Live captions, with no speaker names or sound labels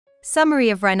Summary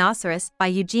of Rhinoceros by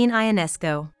Eugene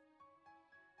Ionesco.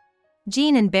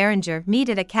 Jean and Berenger meet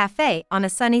at a cafe on a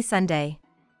sunny Sunday.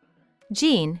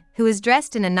 Jean, who is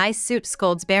dressed in a nice suit,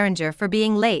 scolds Berenger for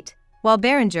being late, while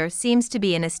Berenger seems to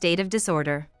be in a state of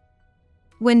disorder.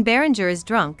 When Berenger is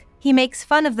drunk, he makes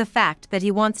fun of the fact that he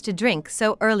wants to drink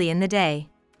so early in the day.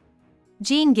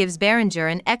 Jean gives Berenger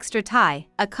an extra tie,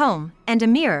 a comb, and a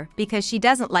mirror because she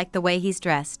doesn't like the way he's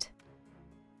dressed.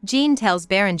 Jean tells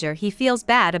Berenger he feels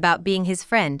bad about being his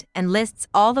friend and lists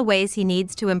all the ways he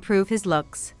needs to improve his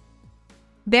looks.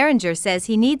 Berenger says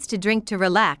he needs to drink to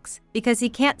relax because he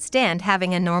can't stand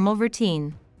having a normal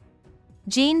routine.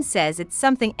 Jean says it's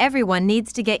something everyone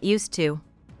needs to get used to.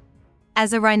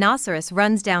 As a rhinoceros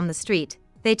runs down the street,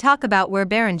 they talk about where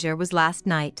Berenger was last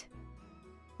night.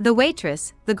 The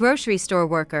waitress, the grocery store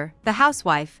worker, the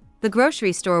housewife, the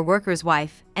grocery store worker's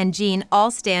wife, and Jean all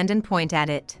stand and point at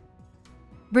it.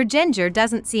 Berenger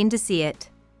doesn't seem to see it.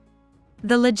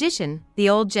 The logician, the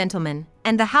old gentleman,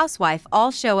 and the housewife all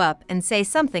show up and say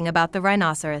something about the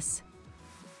rhinoceros.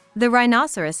 The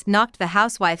rhinoceros knocked the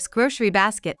housewife's grocery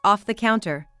basket off the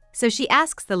counter, so she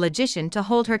asks the logician to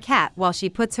hold her cat while she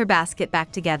puts her basket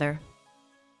back together.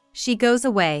 She goes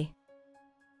away.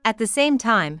 At the same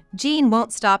time, Jean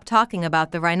won't stop talking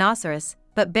about the rhinoceros,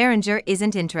 but Berenger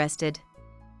isn't interested.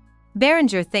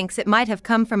 Berenger thinks it might have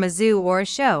come from a zoo or a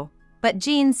show, but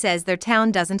Jean says their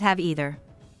town doesn't have either.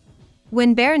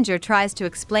 When Berenger tries to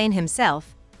explain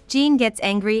himself, Jean gets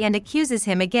angry and accuses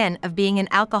him again of being an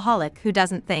alcoholic who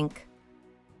doesn't think.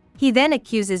 He then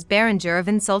accuses Berenger of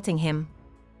insulting him.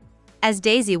 As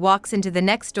Daisy walks into the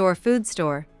next-door food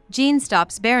store, Jean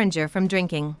stops Berenger from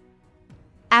drinking.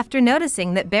 After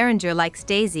noticing that Berenger likes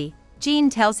Daisy,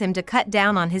 Jean tells him to cut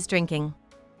down on his drinking.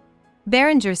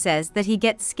 Berenger says that he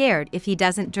gets scared if he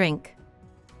doesn't drink.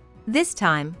 This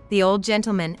time, the old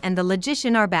gentleman and the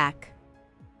logician are back.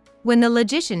 When the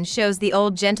logician shows the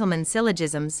old gentleman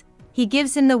syllogisms, he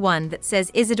gives him the one that says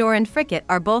Isidore and Fricket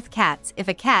are both cats if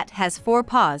a cat has 4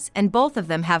 paws and both of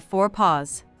them have 4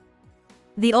 paws.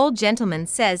 The old gentleman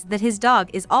says that his dog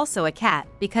is also a cat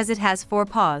because it has 4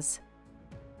 paws.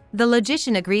 The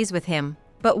logician agrees with him,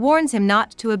 but warns him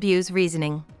not to abuse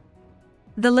reasoning.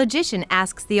 The logician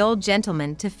asks the old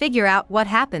gentleman to figure out what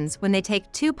happens when they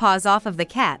take 2 paws off of the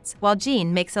cats, while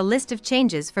Jean makes a list of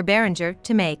changes for Berenger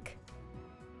to make.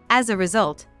 As a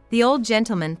result, the old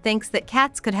gentleman thinks that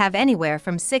cats could have anywhere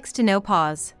from 6 to no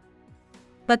paws.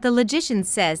 But the logician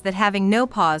says that having no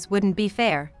paws wouldn't be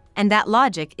fair, and that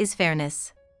logic is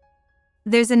fairness.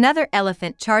 There's another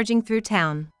elephant charging through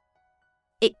town.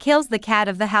 It kills the cat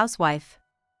of the housewife.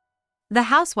 The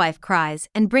housewife cries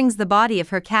and brings the body of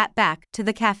her cat back to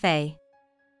the cafe.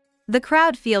 The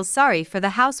crowd feels sorry for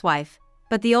the housewife,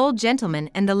 but the old gentleman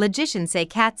and the logician say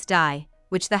cats die,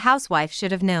 which the housewife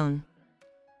should have known.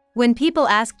 When people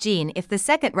ask Jean if the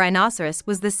second rhinoceros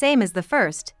was the same as the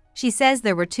first, she says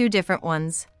there were 2 different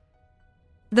ones.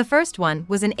 The first one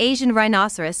was an Asian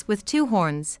rhinoceros with 2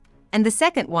 horns, and the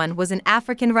second one was an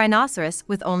African rhinoceros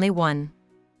with only 1.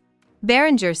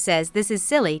 Berenger says this is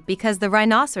silly because the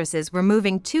rhinoceroses were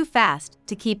moving too fast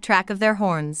to keep track of their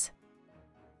horns.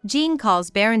 Jean calls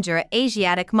Berenger an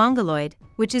Asiatic mongoloid,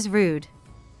 which is rude.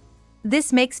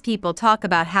 This makes people talk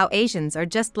about how Asians are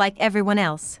just like everyone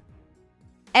else.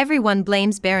 Everyone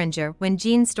blames Berenger when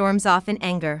Jean storms off in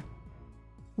anger.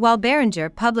 While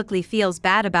Berenger publicly feels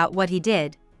bad about what he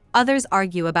did, others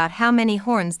argue about how many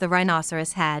horns the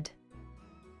rhinoceros had.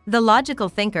 The logical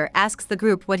thinker asks the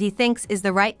group what he thinks is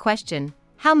the right question: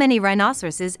 how many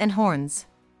rhinoceroses and horns?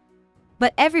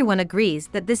 But everyone agrees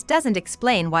that this doesn't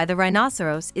explain why the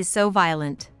rhinoceros is so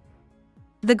violent.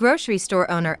 The grocery store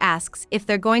owner asks if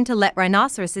they're going to let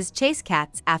rhinoceroses chase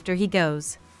cats after he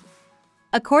goes.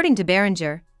 According to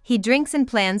Berenger, he drinks and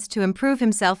plans to improve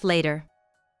himself later.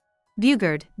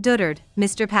 Bugard, Duddard,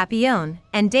 Mr. Papillon,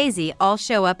 and Daisy all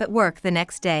show up at work the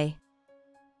next day.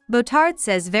 Botard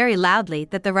says very loudly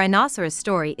that the rhinoceros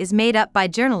story is made up by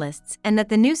journalists and that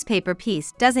the newspaper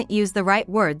piece doesn't use the right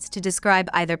words to describe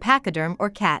either pachyderm or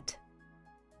cat.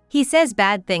 He says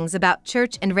bad things about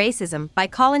church and racism by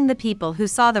calling the people who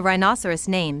saw the rhinoceros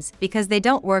names because they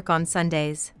don't work on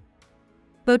Sundays.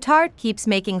 Botard keeps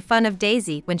making fun of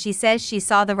Daisy when she says she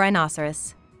saw the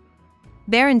rhinoceros.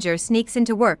 Berenger sneaks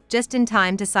into work just in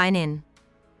time to sign in.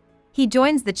 He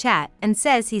joins the chat and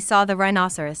says he saw the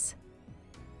rhinoceros.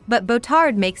 But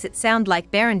Botard makes it sound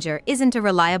like Berenger isn't a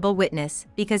reliable witness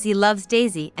because he loves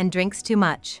Daisy and drinks too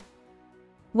much.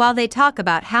 While they talk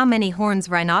about how many horns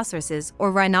rhinoceroses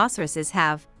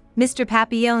have, Mr.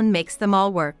 Papillon makes them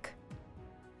all work.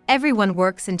 Everyone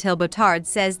works until Botard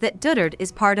says that Duddard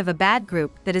is part of a bad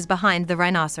group that is behind the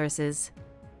rhinoceroses.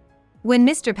 When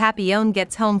Mr. Papillon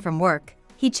gets home from work,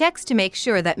 he checks to make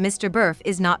sure that Mr. Burf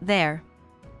is not there.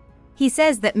 He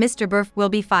says that Mr. Burf will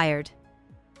be fired.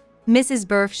 Mrs.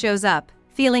 Burf shows up,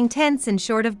 feeling tense and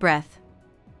short of breath.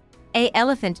 "An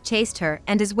elephant chased her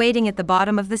and is waiting at the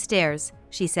bottom of the stairs,"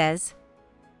 she says.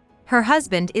 Her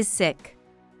husband is sick.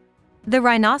 The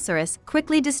rhinoceros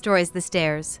quickly destroys the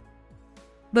stairs.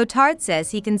 Botard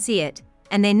says he can see it,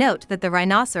 and they note that the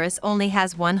rhinoceros only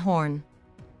has one horn.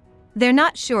 They're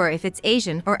not sure if it's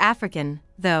Asian or African,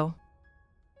 though.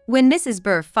 When Mrs.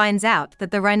 Burf finds out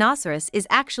that the rhinoceros is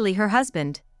actually her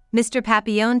husband, Mr.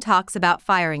 Papillon talks about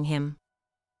firing him.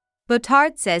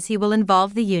 Botard says he will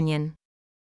involve the union.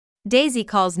 Daisy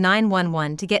calls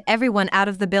 911 to get everyone out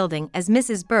of the building as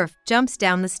Mrs. Burf jumps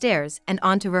down the stairs and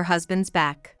onto her husband's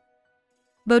back.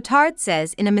 Botard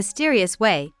says in a mysterious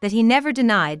way that he never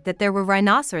denied that there were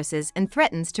rhinoceroses and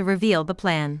threatens to reveal the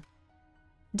plan.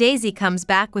 Daisy comes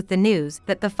back with the news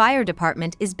that the fire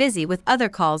department is busy with other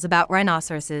calls about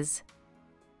rhinoceroses.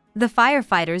 The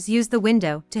firefighters use the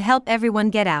window to help everyone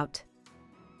get out.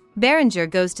 Berenger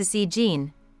goes to see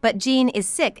Jean, but Jean is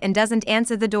sick and doesn't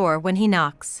answer the door when he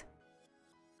knocks.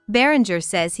 Berenger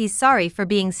says he's sorry for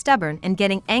being stubborn and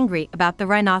getting angry about the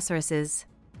rhinoceroses.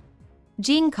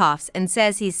 Jean coughs and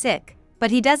says he's sick,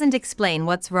 but he doesn't explain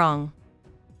what's wrong.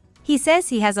 He says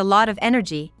he has a lot of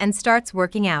energy and starts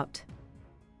working out.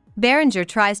 Berenger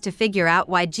tries to figure out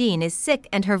why Jean is sick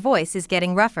and her voice is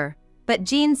getting rougher, but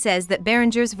Jean says that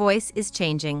Berenger's voice is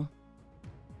changing.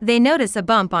 They notice a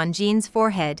bump on Jean's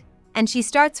forehead, and she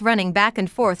starts running back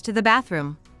and forth to the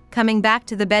bathroom, coming back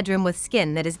to the bedroom with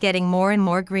skin that is getting more and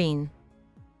more green.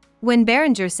 When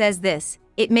Berenger says this,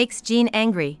 it makes Jean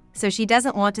angry, so she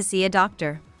doesn't want to see a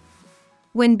doctor.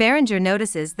 When Berenger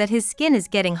notices that his skin is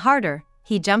getting harder,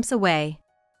 he jumps away.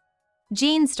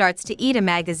 Jean starts to eat a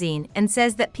magazine and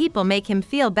says that people make him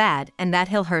feel bad and that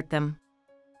he'll hurt them.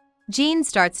 Jean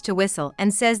starts to whistle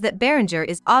and says that Berenger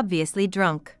is obviously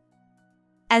drunk.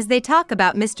 As they talk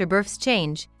about Mr. Burf's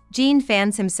change, Jean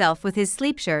fans himself with his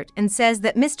sleep shirt and says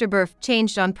that Mr. Burf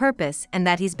changed on purpose and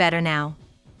that he's better now.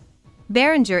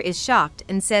 Berenger is shocked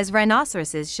and says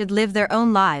rhinoceroses should live their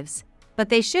own lives, but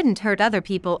they shouldn't hurt other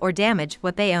people or damage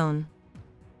what they own.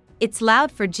 It's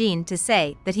loud for Jean to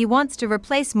say that he wants to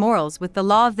replace morals with the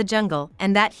law of the jungle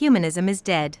and that humanism is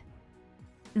dead.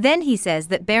 Then he says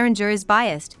that Berenger is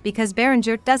biased because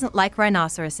Berenger doesn't like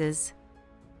rhinoceroses.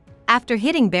 After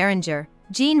hitting Berenger,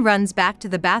 Jean runs back to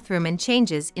the bathroom and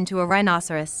changes into a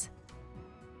rhinoceros.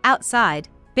 Outside,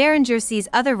 Berenger sees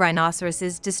other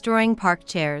rhinoceroses destroying park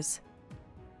chairs.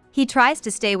 He tries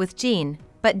to stay with Jean,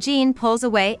 but Jean pulls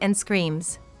away and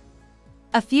screams.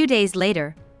 A few days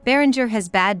later, Berenger has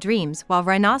bad dreams while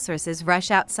rhinoceroses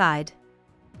rush outside.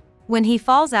 When he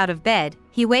falls out of bed,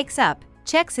 he wakes up,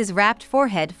 checks his wrapped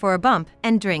forehead for a bump,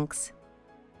 and drinks.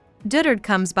 Duddard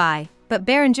comes by, but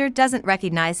Berenger doesn't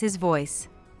recognize his voice.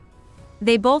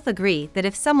 They both agree that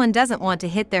if someone doesn't want to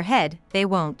hit their head, they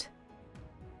won't.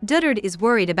 Duddard is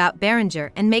worried about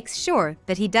Berenger and makes sure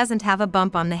that he doesn't have a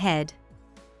bump on the head.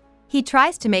 He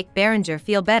tries to make Berenger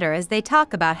feel better as they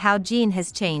talk about how Jean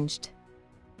has changed.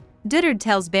 Duddard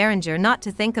tells Berenger not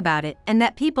to think about it and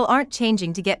that people aren't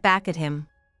changing to get back at him.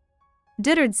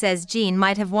 Duddard says Jean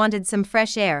might have wanted some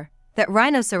fresh air, that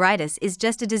rhinoceritis is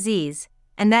just a disease,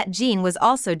 and that Jean was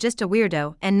also just a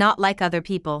weirdo and not like other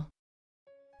people.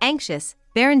 Anxious,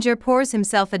 Berenger pours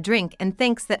himself a drink and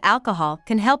thinks that alcohol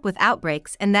can help with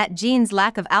outbreaks and that Jean's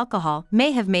lack of alcohol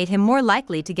may have made him more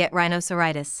likely to get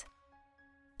rhinoceritis.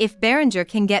 If Berenger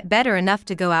can get better enough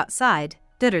to go outside,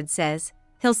 Duddard says,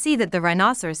 he'll see that the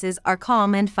rhinoceroses are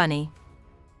calm and funny.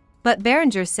 But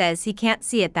Berenger says he can't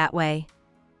see it that way.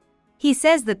 He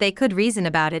says that they could reason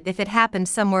about it if it happened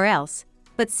somewhere else,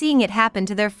 but seeing it happen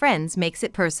to their friends makes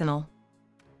it personal.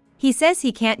 He says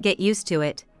he can't get used to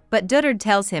it, but Duddard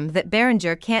tells him that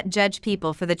Berenger can't judge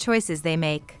people for the choices they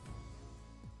make.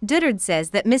 Duddard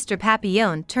says that Mr.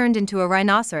 Papillon turned into a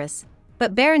rhinoceros,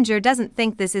 but Berenger doesn't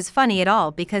think this is funny at all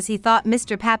because he thought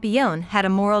Mr. Papillon had a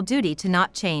moral duty to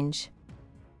not change.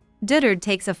 Duddard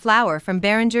takes a flower from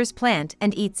Berenger's plant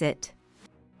and eats it.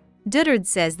 Duddard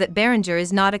says that Berenger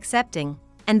is not accepting,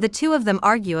 and the two of them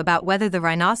argue about whether the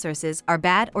rhinoceroses are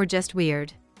bad or just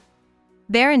weird.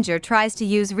 Berenger tries to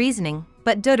use reasoning,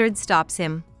 but Duddard stops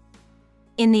him.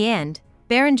 In the end,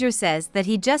 Berenger says that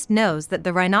he just knows that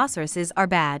the rhinoceroses are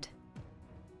bad.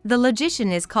 The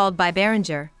logician is called by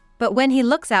Berenger, but when he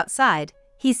looks outside,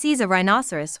 he sees a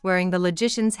rhinoceros wearing the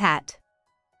logician's hat.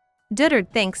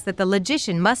 Duddard thinks that the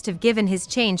logician must have given his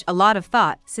change a lot of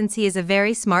thought since he is a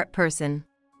very smart person.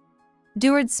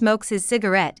 Duddard smokes his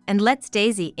cigarette and lets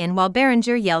Daisy in while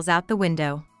Berenger yells out the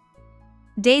window.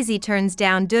 Daisy turns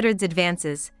down Duddard's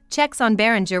advances, checks on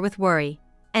Berenger with worry,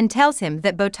 and tells him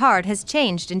that Botard has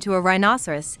changed into a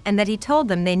rhinoceros and that he told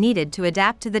them they needed to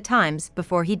adapt to the times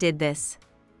before he did this.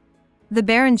 The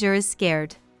Berenger is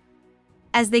scared.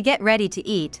 As they get ready to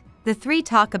eat, the three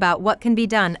talk about what can be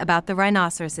done about the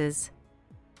rhinoceroses.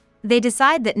 They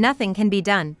decide that nothing can be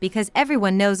done because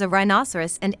everyone knows a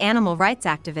rhinoceros and animal rights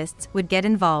activists would get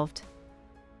involved.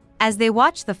 As they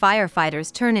watch the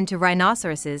firefighters turn into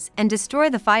rhinoceroses and destroy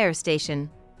the fire station,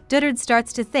 Duddard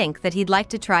starts to think that he'd like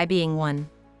to try being one.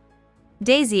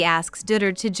 Daisy asks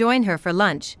Duddard to join her for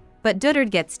lunch, but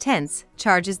Duddard gets tense,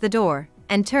 charges the door,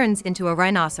 and turns into a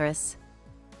rhinoceros.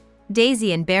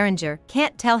 Daisy and Berenger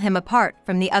can't tell him apart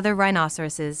from the other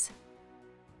rhinoceroses.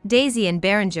 Daisy and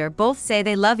Berenger both say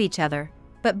they love each other,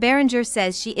 but Berenger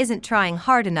says she isn't trying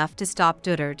hard enough to stop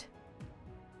Duddard.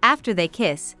 After they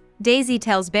kiss, Daisy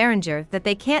tells Berenger that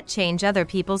they can't change other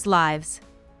people's lives.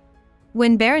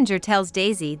 When Berenger tells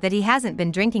Daisy that he hasn't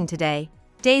been drinking today,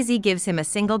 Daisy gives him a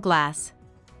single glass.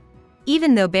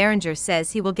 Even though Berenger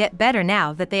says he will get better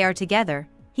now that they are together,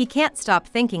 he can't stop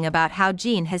thinking about how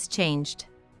Gene has changed.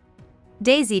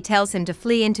 Daisy tells him to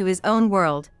flee into his own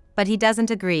world, but he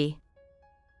doesn't agree.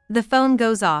 The phone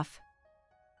goes off.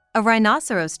 A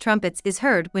rhinoceros trumpets is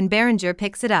heard when Berenger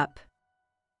picks it up.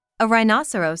 A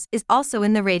rhinoceros is also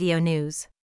in the radio news.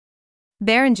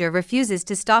 Berenger refuses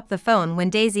to stop the phone when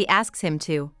Daisy asks him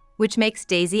to, which makes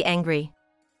Daisy angry.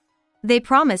 They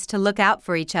promise to look out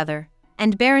for each other,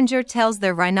 and Berenger tells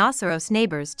their rhinoceros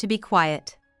neighbors to be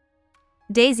quiet.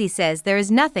 Daisy says there is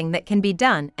nothing that can be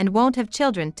done and won't have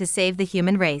children to save the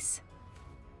human race.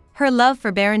 Her love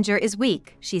for Berenger is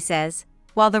weak, she says,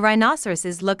 while the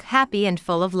rhinoceroses look happy and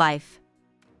full of life.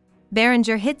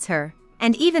 Berenger hits her,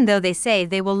 and even though they say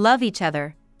they will love each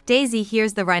other, Daisy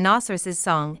hears the rhinoceroses'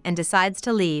 song and decides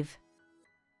to leave.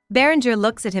 Berenger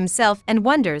looks at himself and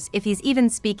wonders if he's even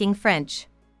speaking French.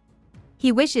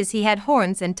 He wishes he had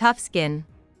horns and tough skin.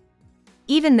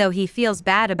 Even though he feels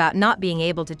bad about not being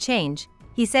able to change,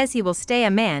 he says he will stay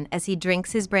a man as he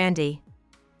drinks his brandy.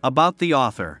 About the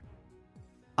author.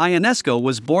 Ionesco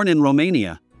was born in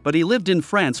Romania, but he lived in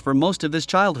France for most of his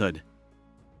childhood.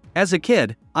 As a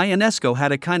kid, Ionesco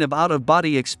had a kind of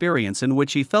out-of-body experience in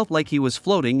which he felt like he was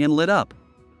floating and lit up.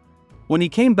 When he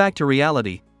came back to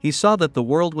reality, he saw that the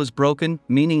world was broken,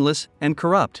 meaningless, and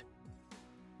corrupt.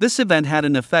 This event had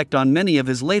an effect on many of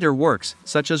his later works,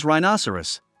 such as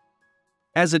Rhinoceros.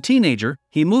 As a teenager,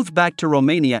 he moved back to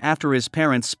Romania after his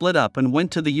parents split up and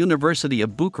went to the University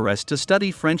of Bucharest to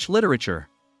study French literature.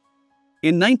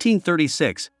 In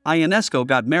 1936, Ionesco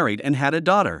got married and had a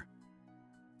daughter.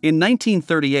 In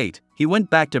 1938, he went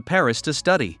back to Paris to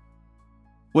study.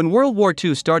 When World War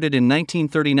II started in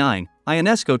 1939,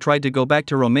 Ionesco tried to go back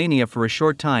to Romania for a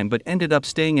short time but ended up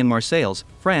staying in Marseille,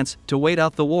 France, to wait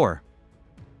out the war.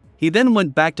 He then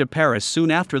went back to Paris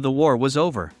soon after the war was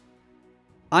over.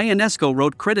 Ionesco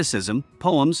wrote criticism,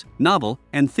 poems, novel,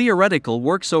 and theoretical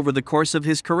works over the course of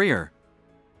his career.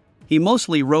 He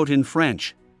mostly wrote in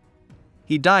French.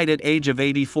 He died at age of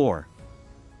 84.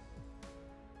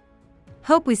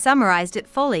 Hope we summarized it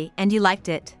fully and you liked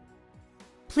it.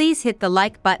 Please hit the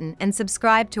like button and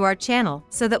subscribe to our channel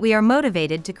so that we are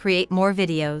motivated to create more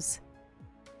videos.